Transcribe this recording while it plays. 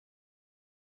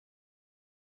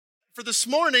For this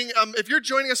morning, if you're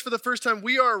joining us for the first time,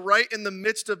 we are right in the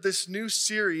midst of this new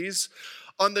series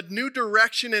on the new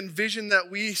direction and vision that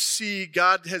we see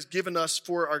God has given us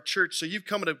for our church. So you've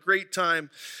come at a great time,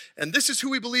 and this is who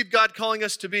we believe God calling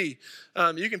us to be.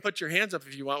 You can put your hands up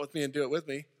if you want with me and do it with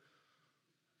me.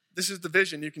 This is the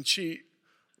vision. You can cheat.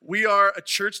 We are a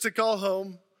church to call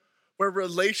home, where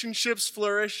relationships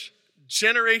flourish,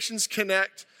 generations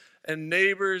connect, and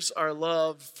neighbors are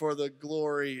loved for the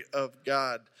glory of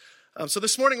God. So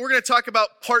this morning, we're going to talk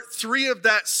about part 3 of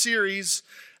that series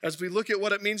as we look at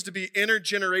what it means to be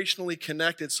intergenerationally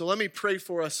connected. So let me pray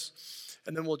for us,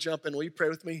 and then we'll jump in. Will you pray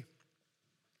with me?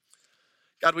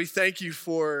 God, we thank you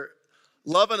for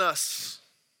loving us.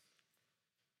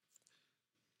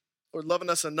 Lord, loving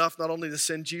us enough not only to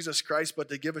send Jesus Christ, but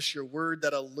to give us your word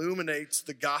that illuminates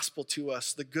the gospel to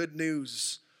us, the good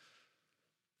news.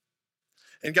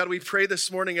 And God, we pray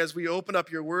this morning as we open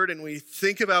up your word and we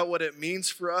think about what it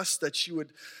means for us, that you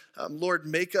would, Lord,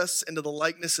 make us into the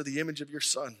likeness of the image of your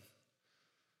Son.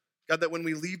 God, that when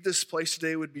we leave this place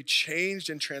today, would be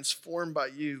changed and transformed by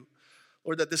you.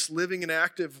 Lord, that this living and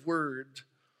active word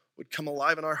would come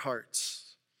alive in our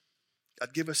hearts.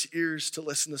 God, give us ears to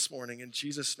listen this morning. In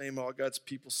Jesus' name, all God's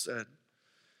people said,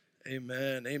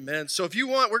 amen, amen. So if you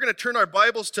want, we're going to turn our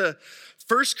Bibles to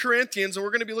 1 Corinthians, and we're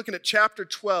going to be looking at chapter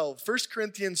 12. 1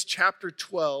 Corinthians chapter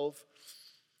 12.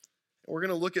 And we're going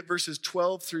to look at verses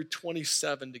 12 through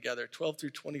 27 together, 12 through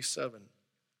 27.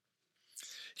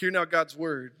 Hear now God's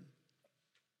word.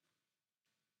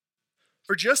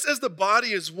 For just as the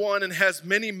body is one and has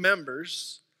many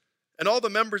members, and all the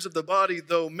members of the body,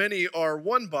 though many, are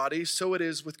one body, so it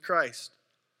is with Christ.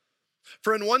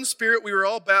 For in one Spirit we were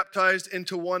all baptized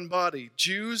into one body,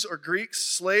 Jews or Greeks,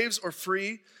 slaves or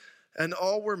free, and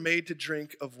all were made to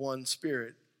drink of one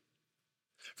Spirit.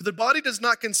 For the body does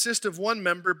not consist of one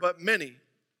member, but many.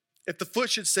 If the foot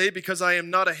should say, because I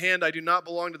am not a hand, I do not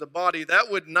belong to the body,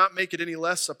 that would not make it any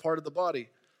less a part of the body.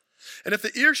 And if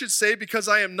the ear should say, because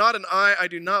I am not an eye, I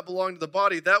do not belong to the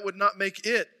body, that would not make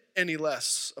it any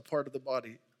less a part of the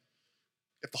body.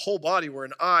 If the whole body were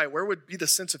an eye, where would be the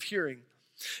sense of hearing?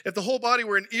 If the whole body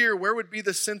were an ear, where would be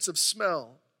the sense of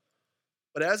smell?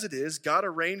 But as it is, God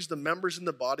arranged the members in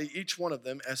the body, each one of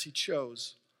them, as he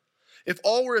chose. If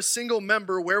all were a single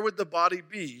member, where would the body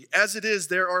be? As it is,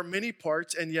 there are many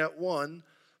parts and yet one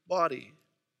body.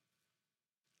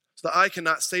 So the eye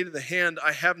cannot say to the hand,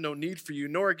 I have no need for you,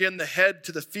 nor again the head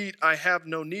to the feet, I have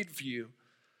no need for you.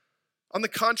 On the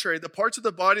contrary, the parts of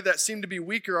the body that seem to be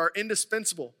weaker are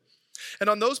indispensable. And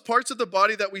on those parts of the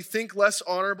body that we think less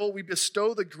honorable, we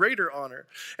bestow the greater honor.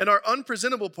 And our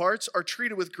unpresentable parts are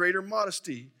treated with greater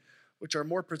modesty, which our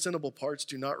more presentable parts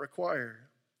do not require.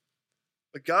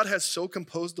 But God has so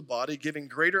composed the body, giving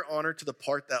greater honor to the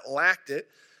part that lacked it,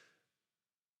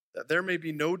 that there may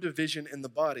be no division in the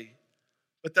body,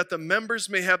 but that the members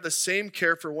may have the same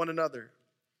care for one another.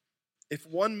 If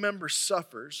one member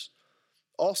suffers,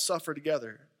 all suffer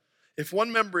together. If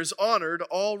one member is honored,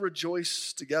 all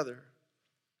rejoice together.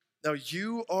 Now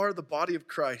you are the body of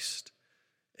Christ,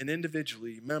 and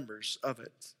individually members of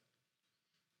it.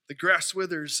 The grass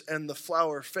withers and the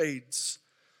flower fades,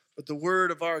 but the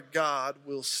word of our God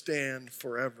will stand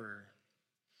forever.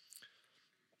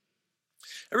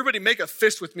 Everybody make a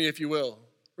fist with me, if you will.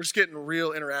 We're just getting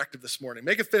real interactive this morning.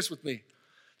 Make a fist with me.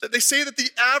 They say that the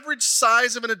average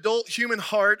size of an adult human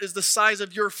heart is the size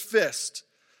of your fist.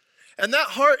 And that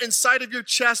heart inside of your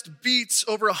chest beats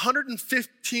over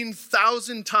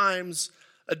 115,000 times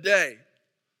a day.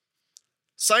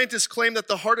 Scientists claim that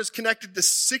the heart is connected to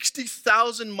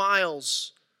 60,000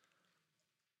 miles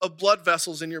of blood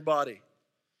vessels in your body.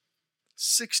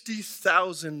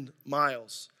 60,000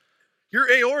 miles.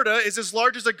 Your aorta is as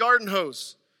large as a garden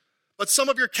hose, but some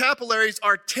of your capillaries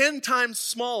are 10 times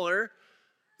smaller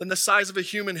than the size of a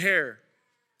human hair.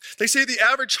 They say the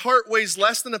average heart weighs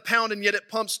less than a pound, and yet it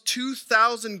pumps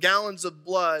 2,000 gallons of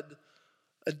blood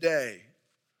a day.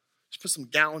 Just put some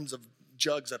gallons of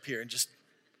jugs up here and just,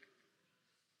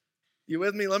 you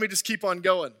with me? Let me just keep on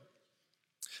going.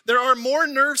 There are more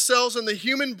nerve cells in the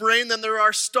human brain than there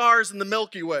are stars in the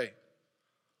Milky Way.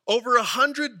 Over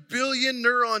 100 billion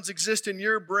neurons exist in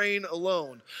your brain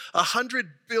alone. 100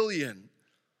 billion.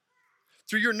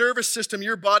 Through your nervous system,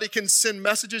 your body can send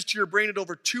messages to your brain at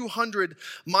over 200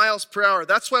 miles per hour.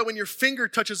 That's why when your finger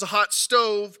touches a hot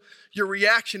stove, your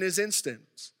reaction is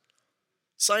instant.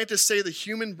 Scientists say the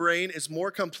human brain is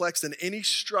more complex than any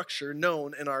structure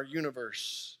known in our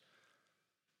universe.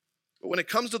 But when it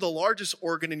comes to the largest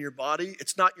organ in your body,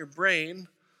 it's not your brain.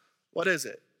 What is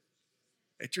it?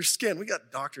 It's your skin. We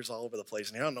got doctors all over the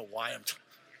place, and I don't know why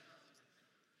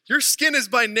Your skin is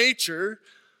by nature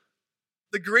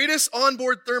the greatest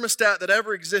onboard thermostat that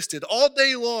ever existed. All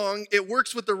day long, it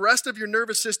works with the rest of your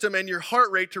nervous system and your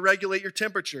heart rate to regulate your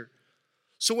temperature.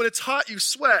 So when it's hot, you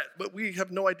sweat, but we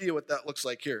have no idea what that looks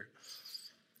like here.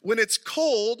 When it's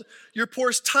cold, your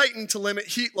pores tighten to limit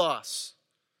heat loss.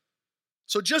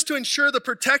 So just to ensure the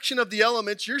protection of the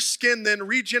elements, your skin then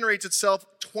regenerates itself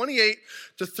 28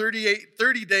 to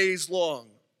 30 days long.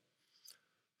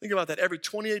 Think about that. Every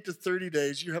 28 to 30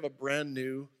 days, you have a brand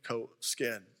new coat of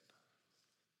skin.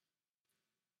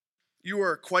 You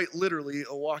are quite literally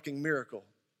a walking miracle.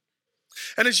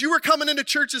 And as you were coming into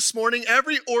church this morning,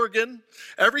 every organ,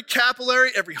 every capillary,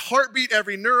 every heartbeat,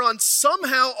 every neuron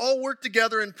somehow all work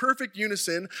together in perfect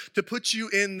unison to put you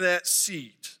in that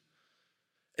seat.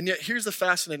 And yet here's the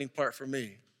fascinating part for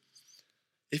me.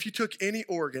 If you took any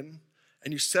organ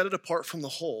and you set it apart from the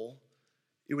whole,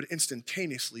 it would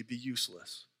instantaneously be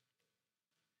useless.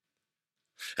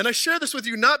 And I share this with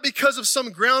you not because of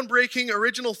some groundbreaking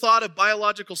original thought of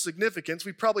biological significance.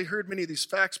 We've probably heard many of these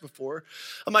facts before.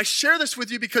 I share this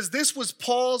with you because this was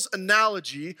Paul's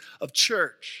analogy of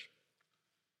church.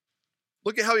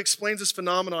 Look at how he explains this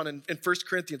phenomenon in 1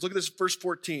 Corinthians. Look at this, verse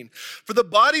 14. For the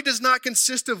body does not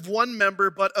consist of one member,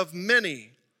 but of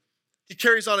many. He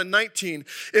carries on in 19.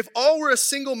 If all were a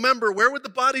single member, where would the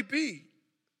body be?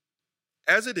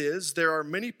 As it is, there are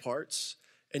many parts,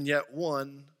 and yet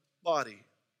one body.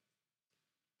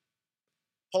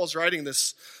 Paul's writing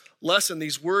this lesson,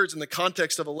 these words, in the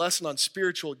context of a lesson on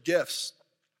spiritual gifts.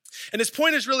 And his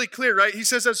point is really clear, right? He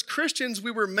says, as Christians,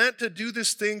 we were meant to do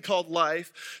this thing called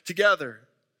life together.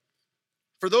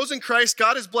 For those in Christ,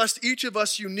 God has blessed each of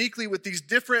us uniquely with these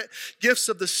different gifts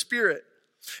of the Spirit.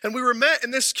 And we were meant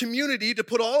in this community to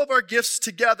put all of our gifts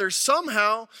together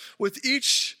somehow with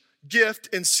each gift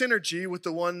in synergy with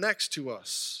the one next to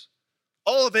us.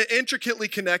 All of it intricately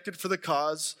connected for the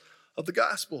cause of the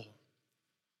gospel.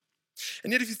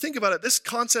 And yet if you think about it, this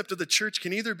concept of the church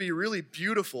can either be really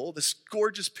beautiful, this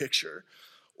gorgeous picture,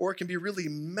 or it can be really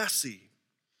messy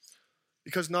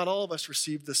because not all of us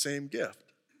receive the same gift.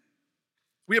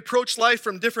 We approach life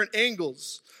from different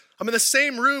angles. In the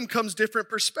same room comes different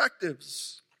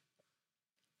perspectives.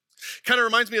 Kind of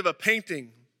reminds me of a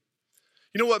painting.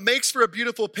 You know, what makes for a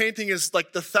beautiful painting is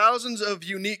like the thousands of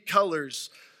unique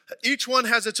colors. Each one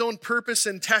has its own purpose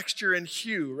and texture and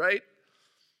hue, right?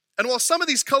 And while some of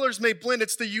these colors may blend,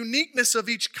 it's the uniqueness of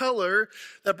each color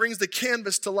that brings the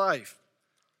canvas to life.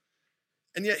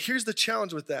 And yet, here's the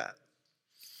challenge with that.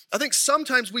 I think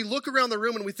sometimes we look around the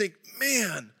room and we think,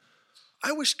 man,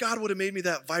 I wish God would have made me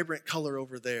that vibrant color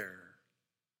over there.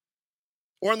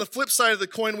 Or on the flip side of the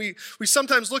coin, we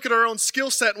sometimes look at our own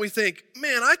skill set and we think,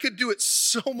 man, I could do it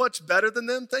so much better than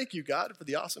them. Thank you, God, for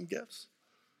the awesome gifts.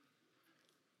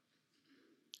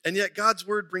 And yet God's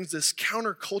word brings this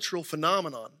countercultural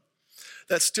phenomenon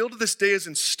that still to this day is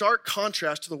in stark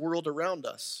contrast to the world around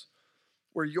us,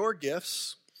 where your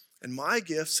gifts and my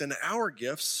gifts and our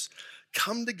gifts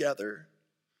come together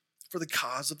for the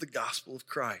cause of the gospel of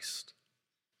Christ.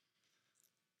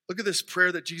 Look at this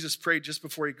prayer that Jesus prayed just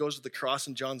before he goes to the cross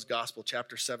in John's Gospel,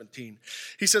 chapter 17.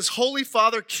 He says, Holy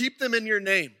Father, keep them in your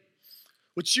name,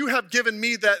 which you have given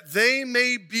me, that they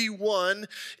may be one,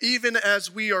 even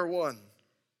as we are one.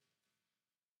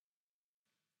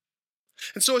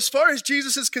 And so as far as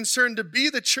Jesus is concerned, to be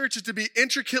the church is to be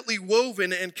intricately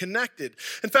woven and connected.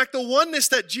 In fact, the oneness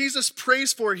that Jesus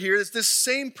prays for here is this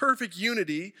same perfect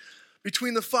unity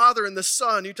between the Father and the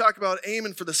Son. You talk about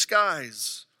aiming for the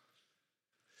skies.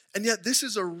 And yet this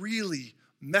is a really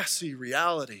messy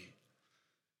reality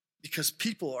because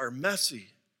people are messy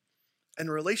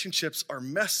and relationships are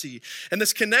messy. And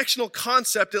this connectional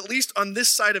concept, at least on this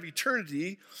side of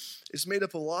eternity, is made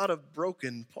up of a lot of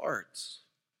broken parts.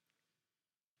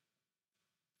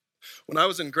 When I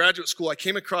was in graduate school, I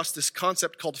came across this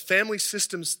concept called family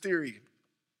systems theory.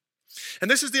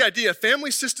 And this is the idea.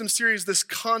 Family systems theory is this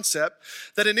concept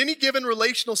that in any given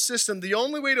relational system, the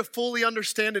only way to fully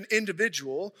understand an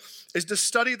individual is to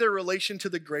study their relation to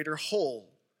the greater whole.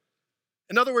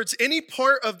 In other words, any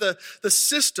part of the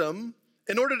system,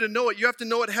 in order to know it, you have to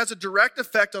know it has a direct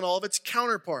effect on all of its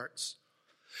counterparts.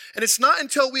 And it's not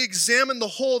until we examine the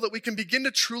whole that we can begin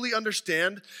to truly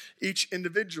understand each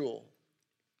individual.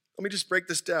 Let me just break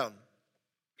this down.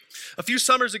 A few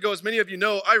summers ago, as many of you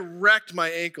know, I wrecked my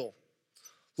ankle.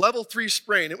 Level 3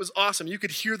 sprain. It was awesome. You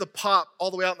could hear the pop all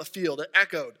the way out in the field. It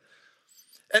echoed.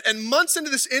 And months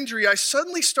into this injury, I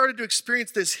suddenly started to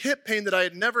experience this hip pain that I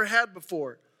had never had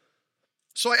before.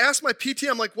 So I asked my PT,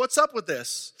 I'm like, what's up with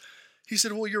this? He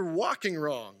said, well, you're walking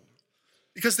wrong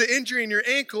because the injury in your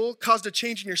ankle caused a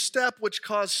change in your step, which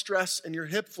caused stress in your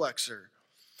hip flexor.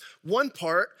 One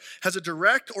part has a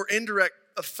direct or indirect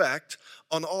effect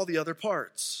on all the other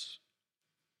parts.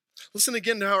 Listen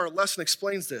again to how our lesson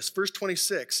explains this. Verse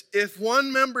 26, if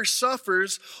one member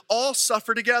suffers, all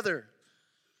suffer together.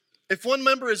 If one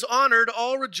member is honored,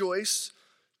 all rejoice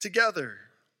together.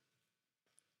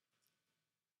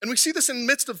 And we see this in the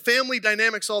midst of family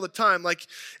dynamics all the time. Like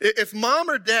if mom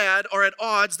or dad are at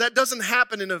odds, that doesn't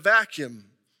happen in a vacuum.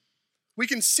 We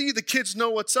can see the kids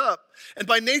know what's up. And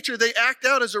by nature, they act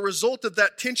out as a result of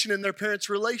that tension in their parents'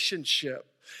 relationship.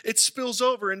 It spills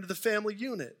over into the family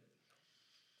unit.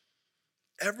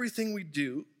 Everything we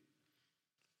do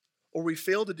or we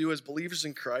fail to do as believers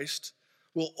in Christ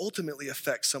will ultimately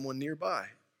affect someone nearby.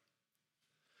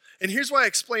 And here's why I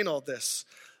explain all this.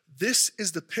 This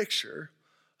is the picture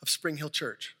of Spring Hill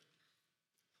Church.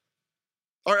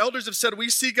 Our elders have said we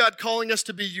see God calling us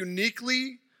to be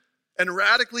uniquely and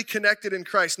radically connected in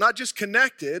Christ. Not just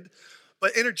connected,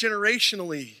 but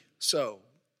intergenerationally so.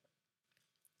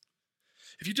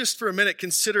 If you just for a minute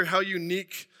consider how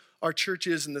unique our church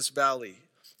is in this valley,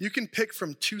 you can pick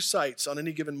from 2 sites on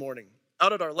any given morning,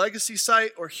 out at our legacy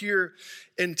site or here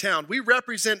in town. We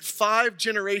represent 5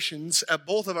 generations at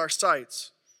both of our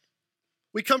sites.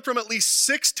 We come from at least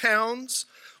 6 towns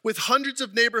with hundreds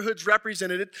of neighborhoods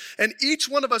represented, and each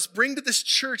one of us bring to this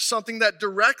church something that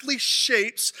directly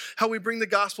shapes how we bring the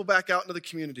gospel back out into the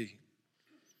community.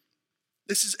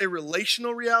 This is a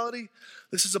relational reality.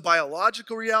 This is a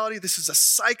biological reality. This is a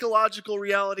psychological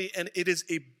reality, and it is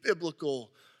a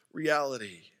biblical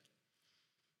reality.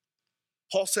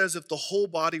 Paul says if the whole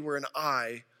body were an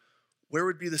eye, where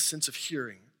would be the sense of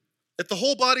hearing? If the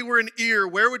whole body were an ear,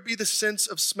 where would be the sense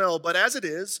of smell? But as it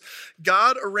is,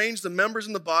 God arranged the members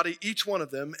in the body, each one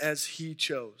of them, as he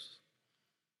chose.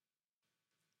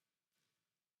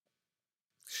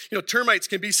 You know, termites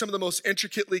can be some of the most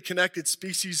intricately connected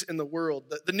species in the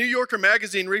world. The New Yorker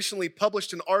magazine recently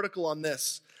published an article on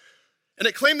this, and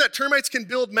it claimed that termites can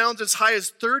build mounds as high as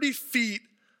 30 feet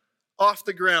off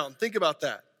the ground. Think about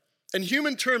that. In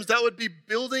human terms, that would be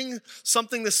building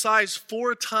something the size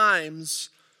 4 times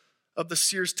of the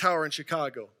Sears Tower in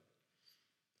Chicago.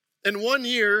 In 1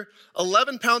 year,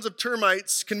 11 pounds of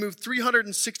termites can move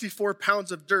 364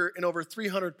 pounds of dirt and over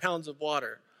 300 pounds of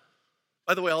water.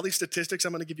 By the way, all these statistics,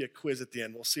 I'm going to give you a quiz at the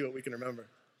end. We'll see what we can remember.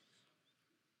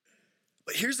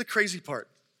 But here's the crazy part.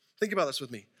 Think about this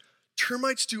with me.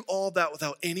 Termites do all that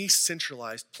without any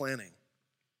centralized planning.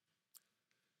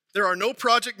 There are no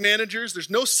project managers, there's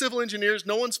no civil engineers,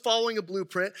 no one's following a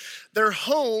blueprint. Their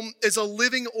home is a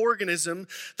living organism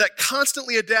that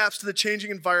constantly adapts to the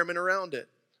changing environment around it.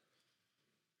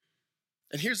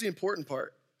 And here's the important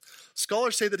part.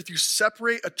 Scholars say that if you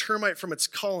separate a termite from its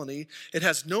colony, it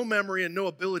has no memory and no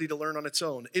ability to learn on its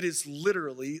own. It is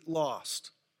literally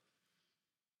lost.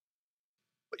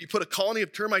 But you put a colony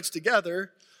of termites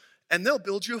together, and they'll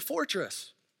build you a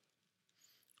fortress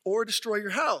or destroy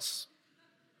your house.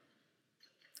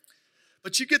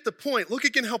 But you get the point. Look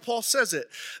again how Paul says it.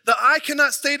 The eye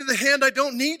cannot say to the hand, I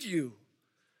don't need you.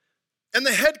 And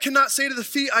the head cannot say to the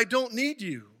feet, I don't need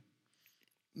you.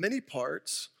 Many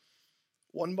parts,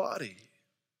 one body.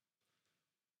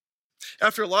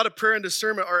 After a lot of prayer and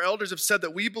discernment, our elders have said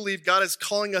that we believe God is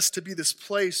calling us to be this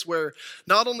place where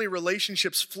not only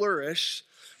relationships flourish,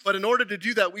 but in order to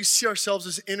do that, we see ourselves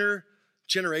as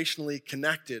intergenerationally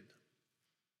connected.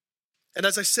 And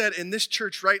as I said, in this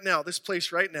church right now, this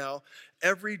place right now,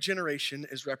 every generation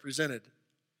is represented.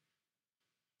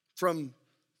 From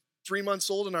 3 months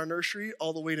old in our nursery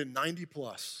all the way to 90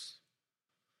 plus.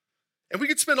 And we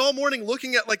could spend all morning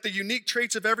looking at like the unique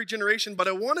traits of every generation, but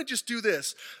I want to just do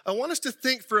this. I want us to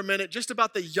think for a minute just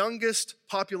about the youngest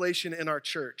population in our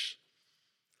church.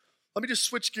 Let me just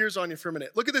switch gears on you for a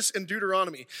minute. Look at this in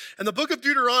Deuteronomy. In the book of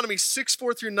Deuteronomy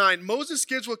 6:4-9, Moses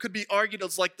gives what could be argued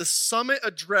as like the summit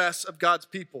address of God's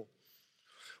people.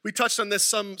 We touched on this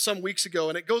some weeks ago,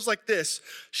 and it goes like this.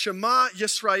 Shema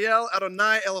Yisrael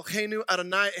Adonai Eloheinu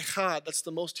Adonai Echad. That's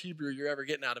the most Hebrew you're ever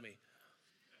getting out of me.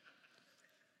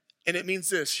 And it means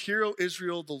this. Hear, O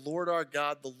Israel, the Lord our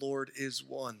God, the Lord is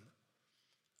one.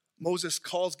 Moses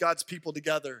calls God's people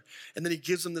together, and then he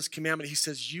gives them this commandment. He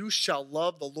says, you shall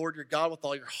love the Lord your God with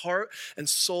all your heart and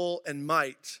soul and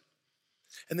might.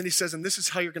 And then he says, and this is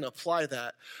how you're going to apply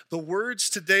that. The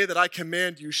words today that I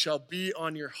command you shall be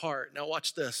on your heart. Now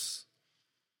watch this.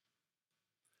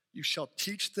 You shall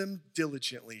teach them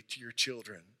diligently to your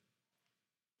children.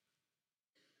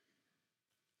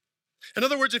 In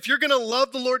other words, if you're going to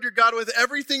love the Lord your God with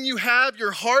everything you have,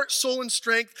 your heart, soul, and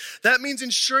strength, that means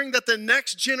ensuring that the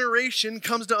next generation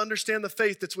comes to understand the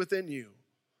faith that's within you.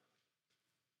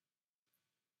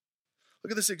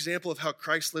 Look at this example of how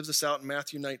Christ lives this out in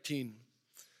Matthew 19.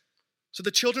 So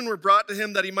the children were brought to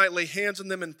him that he might lay hands on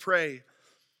them and pray.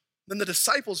 Then the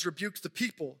disciples rebuked the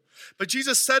people. But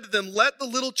Jesus said to them, "Let the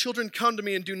little children come to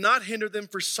me and do not hinder them,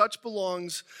 for such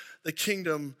belongs the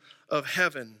kingdom of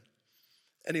heaven."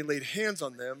 And he laid hands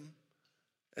on them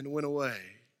and went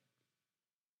away.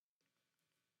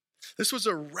 This was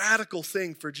a radical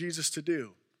thing for Jesus to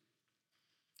do.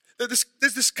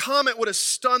 This comment would have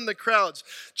stunned the crowds.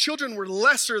 Children were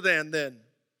lesser than then.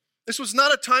 This was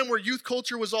not a time where youth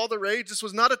culture was all the rage. This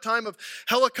was not a time of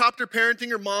helicopter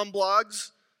parenting or mom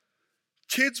blogs.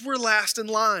 Kids were last in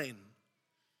line.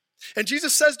 And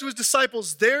Jesus says to his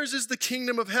disciples, "Theirs is the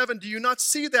kingdom of heaven. Do you not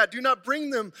see that? Do not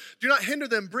hinder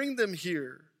them, bring them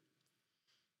here."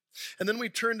 And then we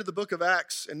turn to the book of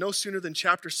Acts, and no sooner than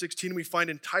chapter 16, we find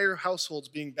entire households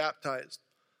being baptized.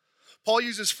 Paul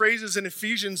uses phrases in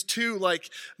Ephesians 2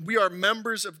 like, we are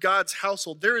members of God's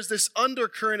household. There is this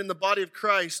undercurrent in the body of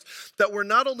Christ that we're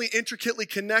not only intricately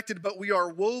connected, but we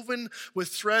are woven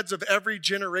with threads of every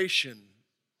generation.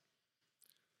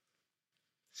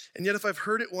 And yet if I've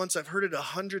heard it once, I've heard it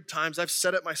 100 times. I've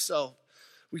said it myself.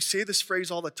 We say this phrase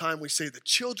all the time. We say the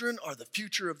children are the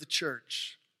future of the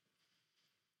church.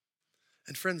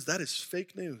 And friends, that is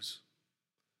fake news.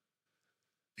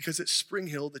 Because at Spring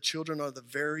Hill, the children are the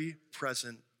very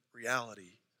present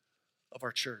reality of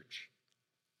our church.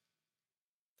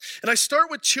 And I start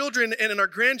with children and our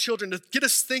grandchildren to get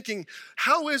us thinking,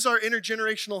 how is our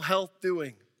intergenerational health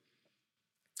doing?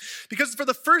 Because for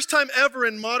the first time ever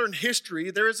in modern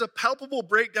history, there is a palpable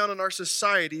breakdown in our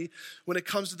society when it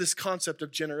comes to this concept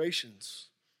of generations.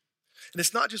 And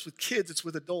it's not just with kids, it's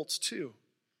with adults too.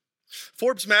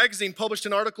 Forbes magazine published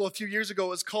an article a few years ago. It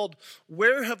was called,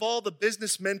 "Where Have All the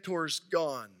Business Mentors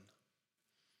Gone?"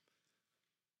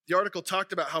 The article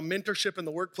talked about how mentorship in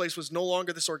the workplace was no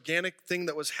longer this organic thing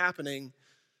that was happening.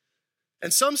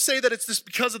 And some say that it's this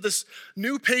because of this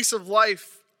new pace of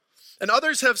life. And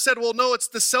others have said, well, no, it's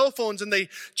the cell phones and they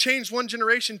changed one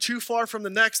generation too far from the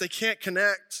next. They can't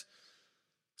connect.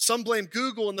 Some blame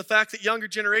Google and the fact that younger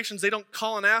generations, they don't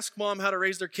call and ask mom how to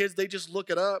raise their kids. They just look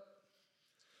it up.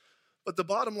 But the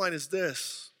bottom line is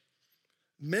this: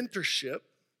 mentorship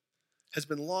has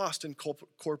been lost in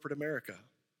corporate America.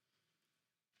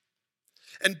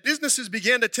 And businesses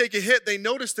began to take a hit. They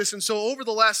noticed this. And so over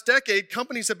the last decade,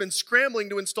 companies have been scrambling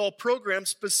to install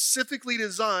programs specifically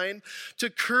designed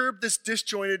to curb this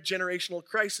disjointed generational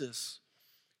crisis.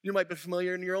 You might be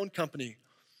familiar in your own company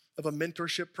of a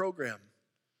mentorship program.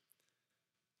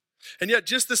 And yet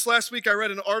just this last week, I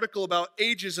read an article about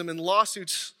ageism and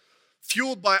lawsuits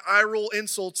fueled by eye roll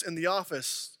insults in the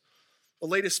office. The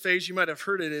latest phase, you might have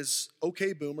heard it, is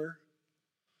 "okay, boomer,"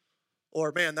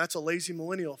 or "man, that's a lazy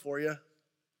millennial for you."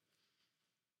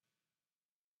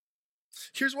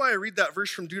 Here's why I read that verse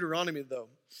from Deuteronomy, though.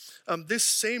 This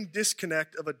same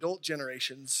disconnect of adult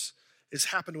generations has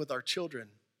happened with our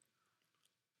children.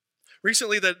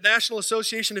 Recently, the National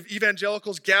Association of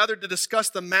Evangelicals gathered to discuss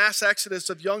the mass exodus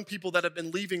of young people that have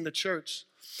been leaving the church.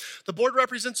 The board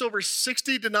represents over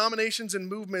 60 denominations and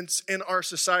movements in our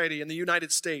society in the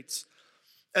United States,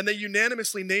 and they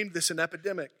unanimously named this an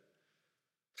epidemic.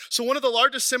 So one of the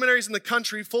largest seminaries in the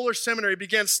country, Fuller Seminary,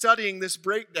 began studying this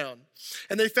breakdown,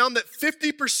 and they found that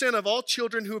 50% of all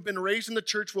children who have been raised in the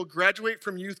church will graduate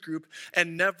from youth group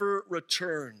and never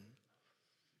return.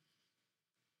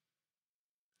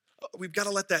 We've got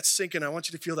to let that sink in. I want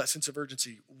you to feel that sense of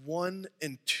urgency. 1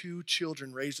 in 2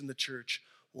 children raised in the church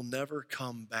will never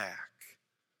come back.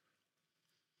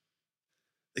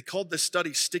 They called this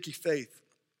study Sticky Faith,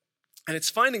 and its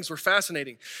findings were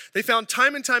fascinating. They found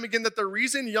time and time again that the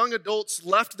reason young adults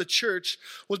left the church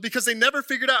was because they never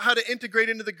figured out how to integrate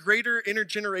into the greater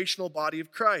intergenerational body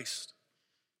of Christ.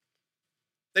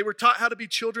 They were taught how to be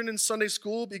children in Sunday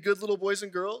school, be good little boys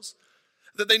and girls,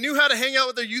 that they knew how to hang out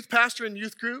with their youth pastor and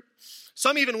youth group.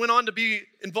 Some even went on to be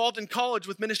involved in college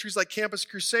with ministries like Campus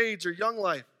Crusades or Young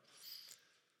Life.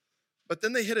 But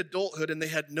then they hit adulthood and they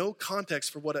had no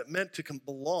context for what it meant to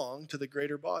belong to the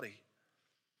greater body.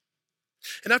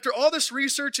 And after all this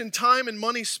research and time and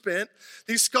money spent,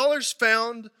 these scholars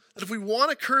found that if we want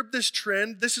to curb this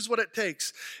trend, this is what it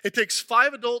takes. It takes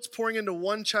 5 adults pouring into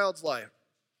 1 child's life.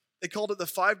 They called it the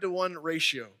 5-to-1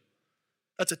 ratio.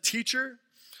 That's a teacher,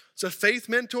 it's a faith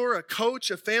mentor, a coach,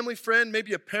 a family friend,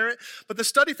 maybe a parent. But the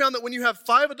study found that when you have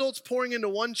 5 adults pouring into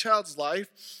 1 child's life,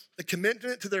 the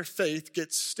commitment to their faith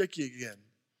gets sticky again.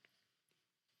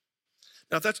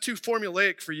 Now, if that's too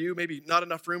formulaic for you, maybe not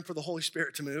enough room for the Holy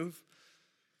Spirit to move,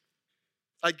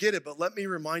 I get it, but let me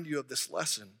remind you of this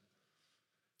lesson.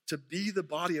 To be the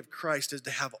body of Christ is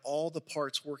to have all the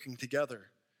parts working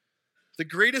together. The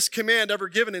greatest command ever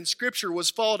given in Scripture was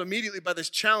followed immediately by this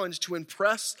challenge to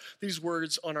impress these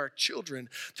words on our children,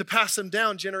 to pass them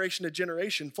down generation to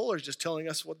generation. Fuller's just telling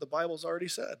us what the Bible's already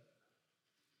said.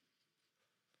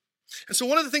 And so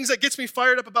one of the things that gets me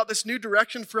fired up about this new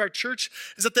direction for our church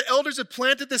is that the elders have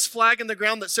planted this flag in the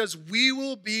ground that says we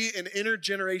will be an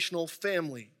intergenerational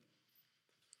family.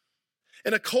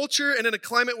 In a culture and in a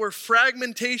climate where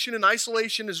fragmentation and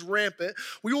isolation is rampant,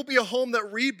 we will be a home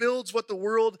that rebuilds what the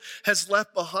world has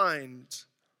left behind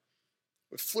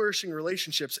with flourishing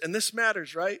relationships. And this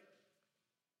matters, right?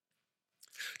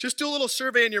 Just do a little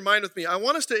survey in your mind with me. I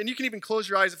want us to, and you can even close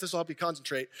your eyes if this will help you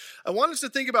concentrate. I want us to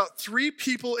think about 3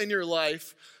 people in your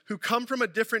life who come from a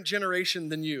different generation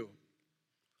than you.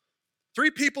 3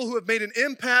 people who have made an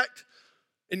impact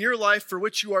in your life for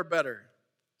which you are better.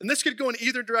 And this could go in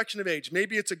either direction of age.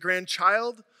 Maybe it's a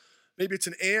grandchild, maybe it's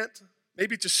an aunt,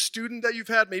 maybe it's a student that you've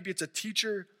had, maybe it's a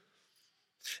teacher.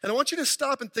 And I want you to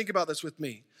stop and think about this with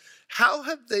me. How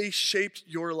have they shaped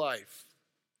your life?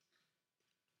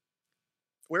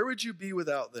 Where would you be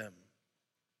without them?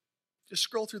 Just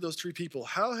scroll through those 3 people.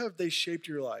 How have they shaped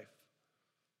your life?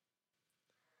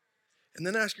 And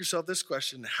then ask yourself this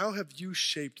question: how have you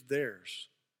shaped theirs?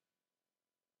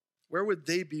 Where would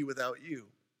they be without you?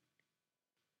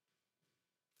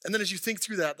 And then as you think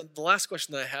through that, the last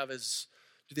question that I have is,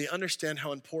 do they understand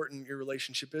how important your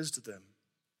relationship is to them?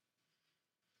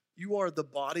 You are the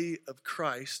body of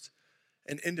Christ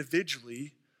and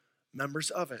individually members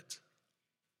of it.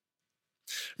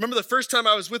 Remember the first time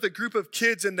I was with a group of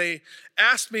kids and they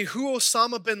asked me who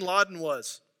Osama bin Laden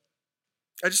was.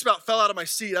 I just about fell out of my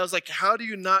seat. I was like, how do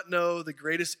you not know the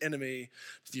greatest enemy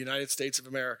to the United States of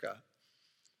America?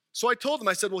 So I told them,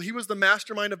 I said, well, he was the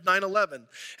mastermind of 9/11.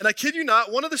 And I kid you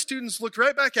not, one of the students looked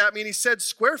right back at me and he said,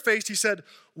 square-faced, he said,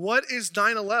 what is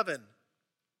 9/11?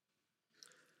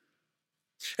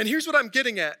 And here's what I'm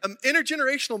getting at.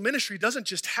 Intergenerational ministry doesn't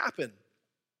just happen.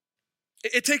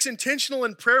 It takes intentional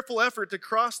and prayerful effort to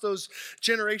cross those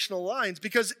generational lines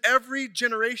because every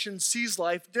generation sees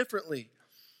life differently.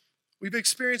 We've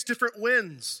experienced different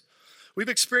wins. We've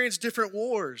experienced different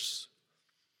wars.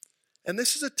 And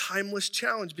this is a timeless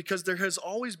challenge because there has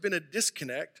always been a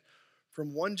disconnect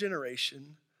from one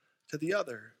generation to the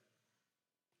other.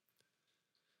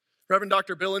 Reverend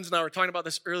Dr. Billings and I were talking about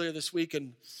this earlier this week,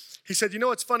 and he said, you know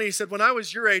what's funny? He said, when I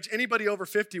was your age, anybody over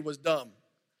 50 was dumb.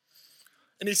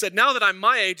 And he said, now that I'm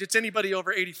my age, it's anybody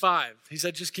over 85. He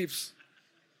said, just keeps.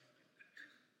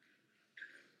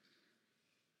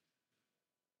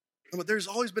 But there's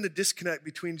always been a disconnect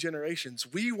between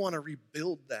generations. We want to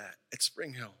rebuild that at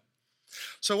Spring Hill.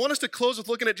 So I want us to close with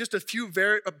looking at just a few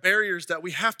barriers that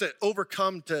we have to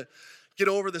overcome to get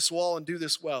over this wall and do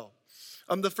this well.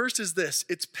 The first is this: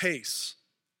 it's pace.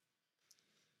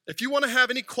 If you want to have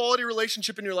any quality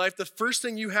relationship in your life, the first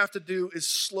thing you have to do is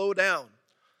slow down.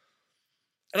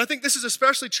 And I think this is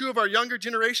especially true of our younger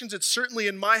generations. It's certainly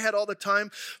in my head all the time.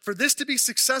 For this to be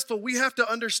successful, we have to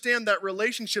understand that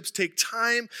relationships take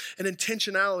time and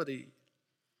intentionality.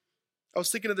 I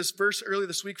was thinking of this verse earlier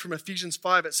this week from Ephesians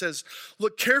 5. It says,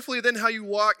 look carefully then how you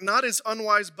walk, not as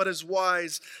unwise, but as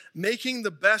wise, making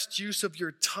the best use of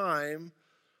your time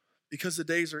because the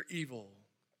days are evil.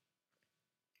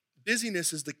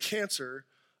 Busyness is the cancer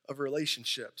of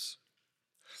relationships.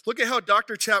 Look at how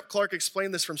Dr. Chap Clark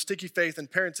explained this from Sticky Faith.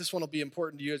 And parents, this one will be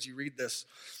important to you as you read this.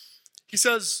 He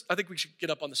says, I think we should get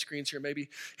up on the screens here maybe.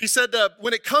 He said,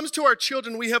 when it comes to our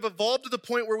children, we have evolved to the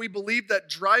point where we believe that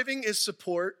driving is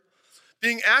support,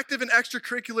 being active in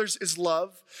extracurriculars is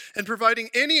love, and providing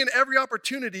any and every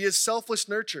opportunity is selfless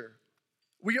nurture.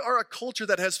 We are a culture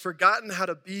that has forgotten how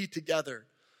to be together.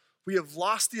 We have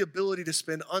lost the ability to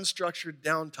spend unstructured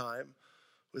downtime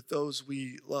with those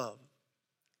we love.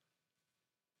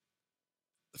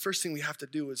 The first thing we have to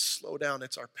do is slow down.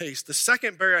 It's our pace. The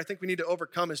second barrier I think we need to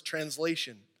overcome is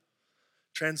translation.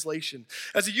 Translation.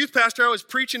 As a youth pastor, I was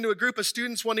preaching to a group of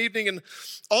students one evening, and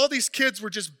all these kids were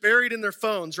just buried in their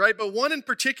phones, right? But one in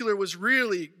particular was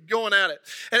really going at it.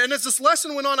 And as this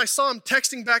lesson went on, I saw him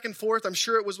texting back and forth. I'm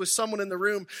sure it was with someone in the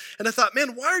room. And I thought,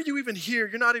 man, why are you even here?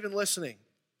 You're not even listening.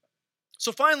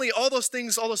 So finally, all those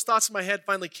thoughts in my head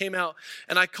finally came out,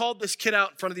 and I called this kid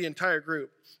out in front of the entire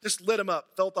group. Just lit him up.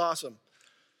 Felt awesome.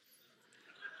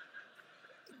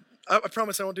 I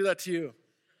promise I won't do that to you.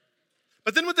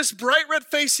 But then with this bright red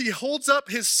face, he holds up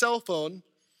his cell phone,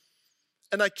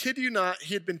 and I kid you not,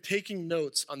 he had been taking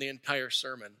notes on the entire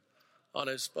sermon on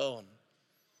his phone.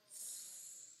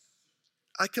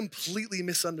 I completely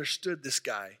misunderstood this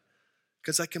guy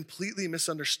because I completely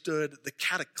misunderstood the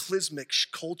cataclysmic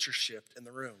culture shift in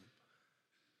the room.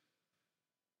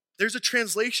 there's a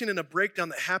translation and a breakdown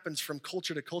that happens from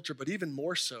culture to culture, but even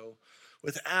more so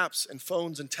with apps and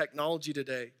phones and technology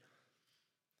today.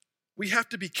 We have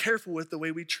to be careful with the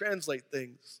way we translate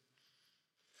things.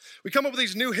 We come up with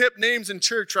these new hip names in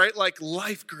church, right? Like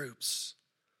life groups.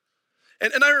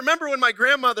 And I remember when my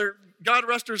grandmother, God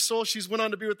rest her soul, she's went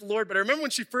on to be with the Lord, but I remember when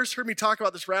she first heard me talk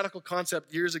about this radical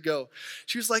concept years ago.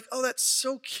 She was like, oh, that's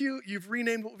so cute. You've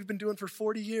renamed what we've been doing for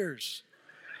 40 years.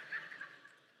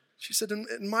 She said,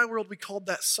 in my world, we called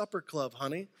that supper club,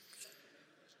 honey.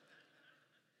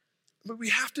 But we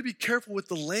have to be careful with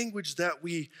the language that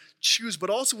we choose, but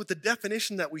also with the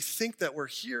definition that we think that we're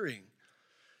hearing.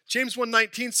 James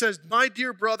 1:19 says, my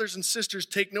dear brothers and sisters,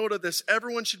 take note of this.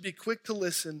 Everyone should be quick to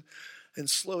listen and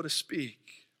slow to speak.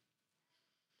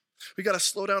 We got to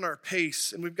slow down our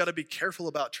pace, and we've got to be careful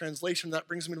about translation. That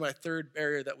brings me to my third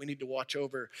barrier that we need to watch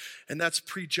over, and that's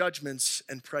prejudgments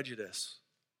and prejudice.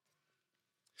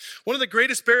 One of the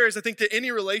greatest barriers, I think, to any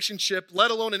relationship,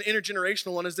 let alone an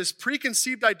intergenerational one, is this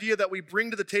preconceived idea that we bring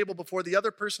to the table before the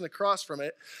other person across from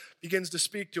it begins to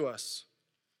speak to us.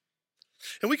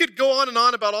 And we could go on and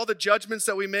on about all the judgments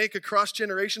that we make across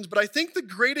generations, but I think the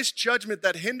greatest judgment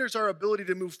that hinders our ability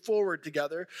to move forward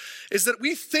together is that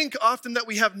we think often that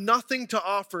we have nothing to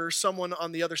offer someone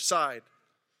on the other side.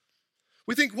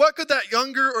 We think, what could that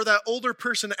younger or that older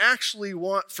person actually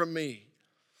want from me?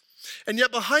 And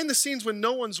yet behind the scenes, when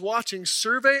no one's watching,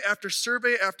 survey after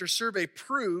survey after survey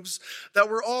proves that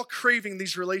we're all craving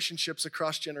these relationships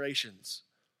across generations.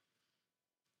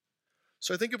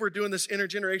 So I think if we're doing this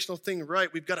intergenerational thing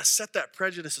right, we've got to set that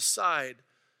prejudice aside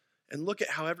and look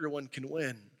at how everyone can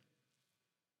win.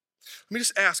 Let me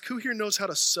just ask, who here knows how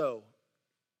to sew?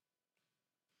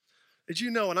 Did you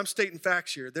know, and I'm stating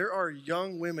facts here, there are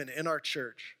young women in our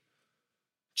church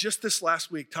just this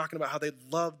last week talking about how they'd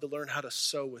love to learn how to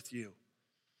sew with you.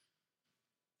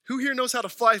 Who here knows how to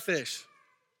fly fish?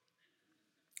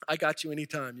 I got you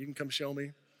anytime. You can come show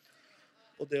me.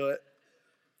 We'll do it.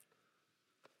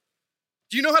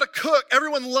 Do you know how to cook?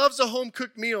 Everyone loves a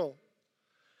home-cooked meal.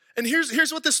 And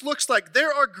here's what this looks like.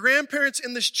 There are grandparents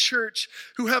in this church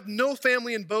who have no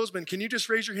family in Bozeman. Can you just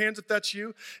raise your hands if that's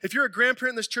you? If you're a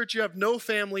grandparent in this church, you have no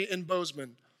family in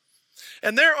Bozeman.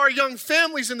 And there are young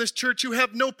families in this church who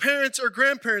have no parents or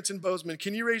grandparents in Bozeman.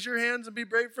 Can you raise your hands and be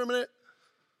brave for a minute?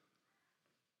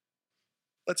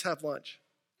 Let's have lunch.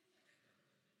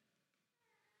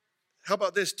 How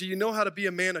about this? Do you know how to be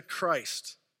a man of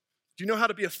Christ? Do you know how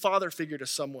to be a father figure to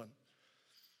someone?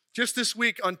 Just this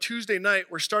week on Tuesday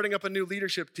night, we're starting up a new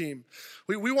leadership team.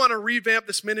 We want to revamp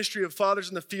this ministry of fathers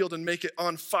in the field and make it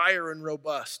on fire and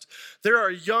robust. There are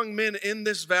young men in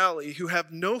this valley who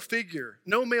have no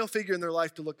male figure in their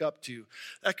life to look up to.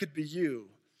 That could be you.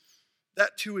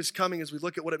 That too is coming as we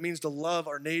look at what it means to love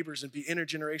our neighbors and be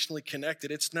intergenerationally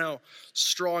connected. It's now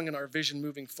strong in our vision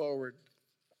moving forward.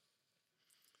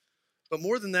 But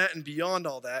more than that and beyond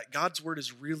all that, God's word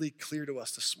is really clear to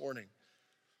us this morning.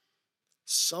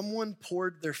 Someone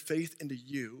poured their faith into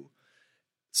you.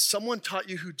 Someone taught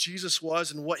you who Jesus was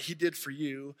and what he did for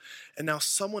you. And now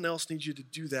someone else needs you to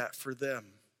do that for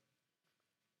them.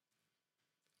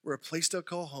 We're a place to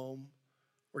call home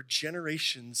where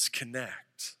generations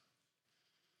connect.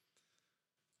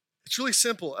 It's really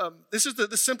simple. This is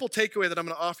the simple takeaway that I'm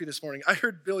going to offer you this morning. I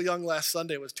heard Bill Young last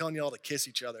Sunday was telling you all to kiss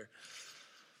each other.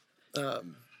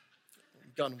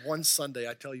 Gone one Sunday,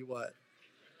 I tell you what.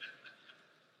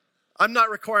 I'm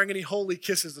not requiring any holy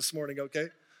kisses this morning, okay?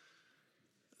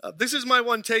 This is my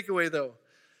one takeaway, though,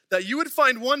 that you would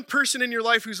find one person in your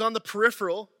life who's on the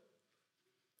peripheral,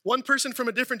 one person from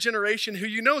a different generation who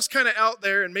you know is kind of out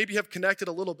there and maybe have connected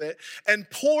a little bit, and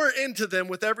pour into them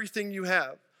with everything you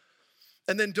have.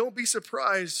 And then don't be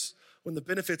surprised when the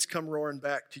benefits come roaring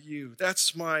back to you.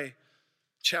 That's my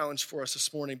challenge for us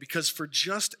this morning, because for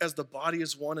just as the body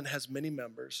is one and has many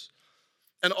members,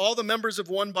 and all the members of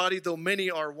one body, though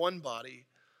many are one body,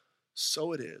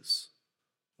 so it is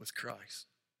with Christ.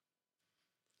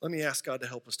 Let me ask God to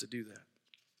help us to do that.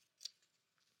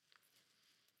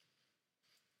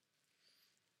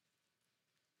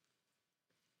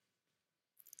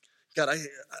 God,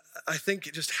 I think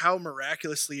just how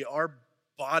miraculously our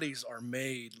bodies are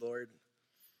made, Lord.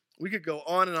 We could go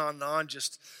on and on and on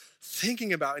just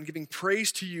thinking about and giving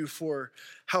praise to you for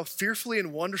how fearfully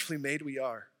and wonderfully made we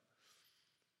are.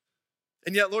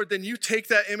 And yet, Lord, then you take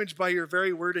that image by your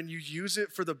very word and you use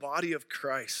it for the body of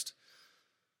Christ.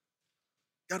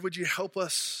 God, would you help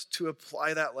us to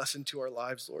apply that lesson to our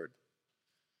lives, Lord?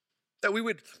 That we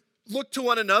would look to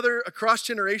one another across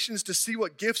generations to see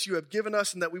what gifts you have given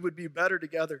us and that we would be better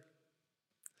together.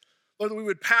 Lord, that we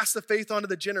would pass the faith on to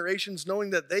the generations,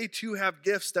 knowing that they too have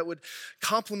gifts that would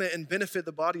complement and benefit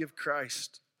the body of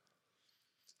Christ.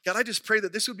 God, I just pray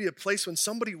that this would be a place when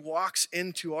somebody walks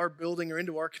into our building or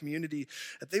into our community,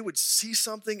 that they would see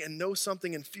something and know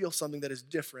something and feel something that is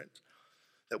different.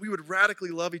 That we would radically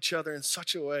love each other in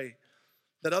such a way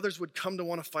that others would come to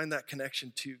want to find that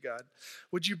connection too, God.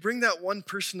 Would you bring that one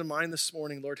person to mind this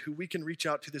morning, Lord, who we can reach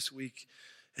out to this week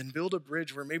and build a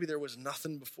bridge where maybe there was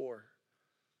nothing before?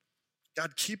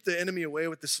 God, keep the enemy away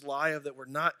with this lie of that we're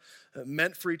not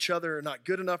meant for each other or not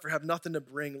good enough or have nothing to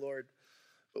bring, Lord.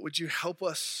 But would you help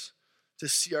us to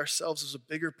see ourselves as a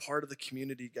bigger part of the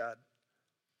community, God,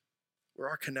 where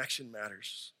our connection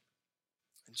matters.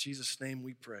 In Jesus' name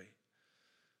we pray.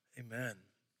 Amen.